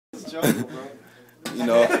You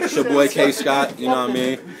know, it's your boy K Scott, you know what I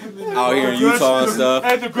mean? Out here in Utah and stuff.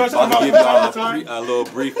 About to give y'all a little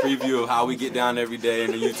brief preview of how we get down every day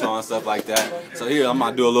in Utah and stuff like that. So here, I'm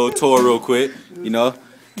going to do a little tour real quick, you know.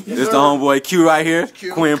 This is the homeboy Q right here,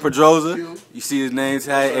 Quinn Pedroza. You see his name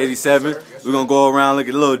tag, 87. We're going to go around, look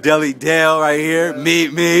at little Deli Dale right here.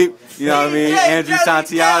 Meep, meep. You know what I mean? Andrew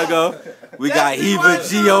Santiago. We got Eva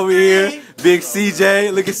G over here. Big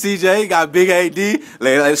CJ. Look at CJ. He got Big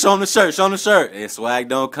AD. Show him the shirt. Show him the shirt. And swag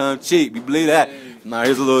don't come cheap. You believe that? Now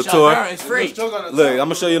here's a little tour. It's free. Look, I'm going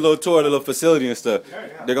to show you a little tour of the little facility and stuff.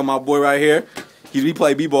 There got my boy right here. He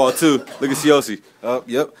play b-ball too. Look at Siosi. Oh,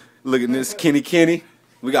 yep. Look at this Kenny.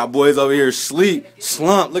 We got boys over here sleep,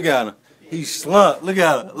 slump. Look at him. He's slumped. Look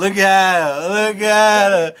at him. Look at him. Look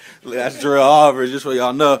at him. That's Jarrell Harvard, just so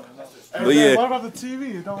y'all know. But yeah. What about the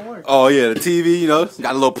TV? It don't work. Oh yeah, the TV. You know,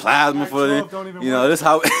 got a little plasma for it. You know, this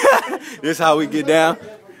how this how we get down.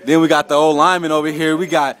 Then we got the old lineman over here. We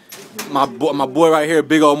got my boy right here,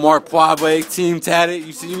 big old Mark Poivre, team tatted.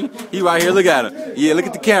 You see me? He right here. Look at him. Yeah, look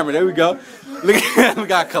at the camera. There we go. Look at him. We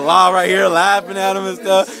got Kala right here laughing at him and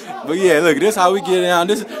stuff. But yeah, look, this how we get down.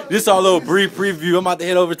 This is our little brief preview. I'm about to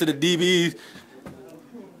head over to the DBs.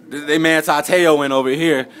 They man Tateo went over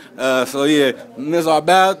here. So yeah, this is our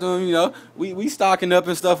bathroom, you know. We stocking up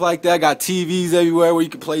and stuff like that. Got TVs everywhere where you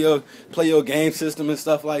can play your game system and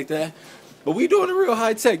stuff like that. But we doing it real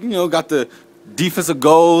high tech, you know, got the defensive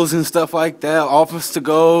goals and stuff like that, offensive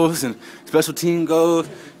goals and special team goals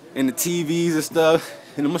and the TVs and stuff.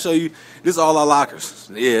 And I'm gonna show you, this is all our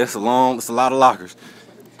lockers. Yeah, it's a lot of lockers.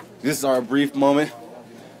 This is our brief moment.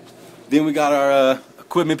 Then we got our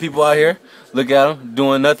equipment people out here. Look at them,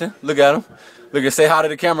 doing nothing. Look at them. Look at, say hi to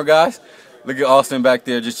the camera, guys. Look at Austin back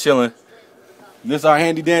there, just chilling. This is our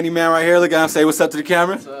handy dandy man right here. Look at him, say what's up to the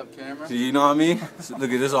camera. What's up, camera? You know what I mean? So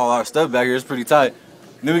look at this, all our stuff back here. It's pretty tight.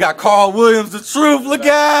 And then we got Carl Williams, the truth. Look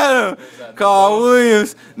at him. Carl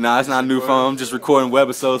Williams. Nah, it's not a new phone. I'm just recording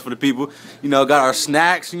webisodes for the people. You know, got our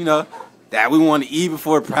snacks, you know, that we want to eat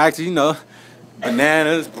before practice, you know.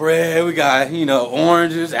 Bananas, bread, we got, you know,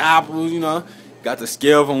 oranges, apples, you know. Got the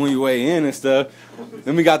scale from when you weigh in and stuff.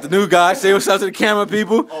 Then we got the new guy. Say what's up to the camera,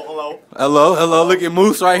 people. Oh, hello. Hello. Look at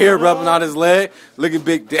Moose right here rubbing on his leg. Look at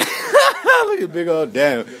Big Dan. Look at Big old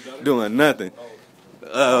Dan doing nothing.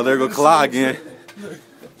 There go Kala again.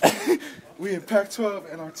 We in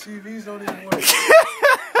Pac-12 and our TVs don't even work.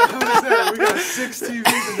 How is that? We got 6 TVs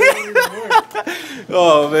and they don't even work.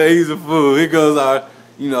 Oh man, he's a fool. Here goes our,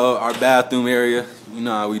 you know, our bathroom area. You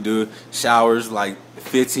know how we do it. Showers, like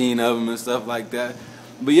 15 of them and stuff like that.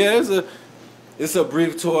 But yeah, it's a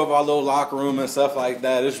brief tour of our little locker room and stuff like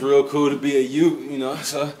that. It's real cool to be a Ute, you know.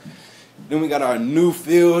 So then we got our new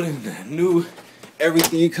field and new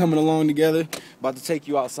everything coming along together. About to take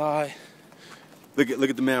you outside. Look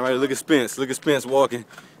at the man right here. Look at Spence. Look at Spence walking.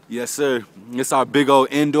 Yes, sir. It's our big old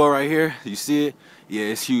indoor right here. You see it? Yeah,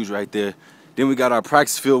 it's huge right there. Then we got our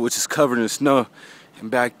practice field, which is covered in snow.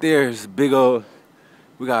 And back there is big old.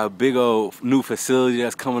 We got a big old new facility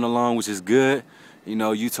that's coming along, which is good. You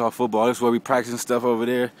know, Utah football. That's where we practice and stuff over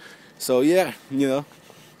there. So yeah, you know,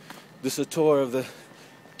 this is a tour of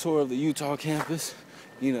the Utah campus.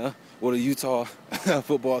 You know, or the Utah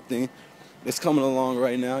football thing. It's coming along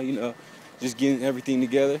right now. You know, just getting everything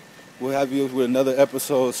together. We'll have you with another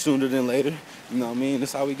episode sooner than later. You know what I mean?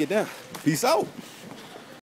 That's how we get down. Peace out.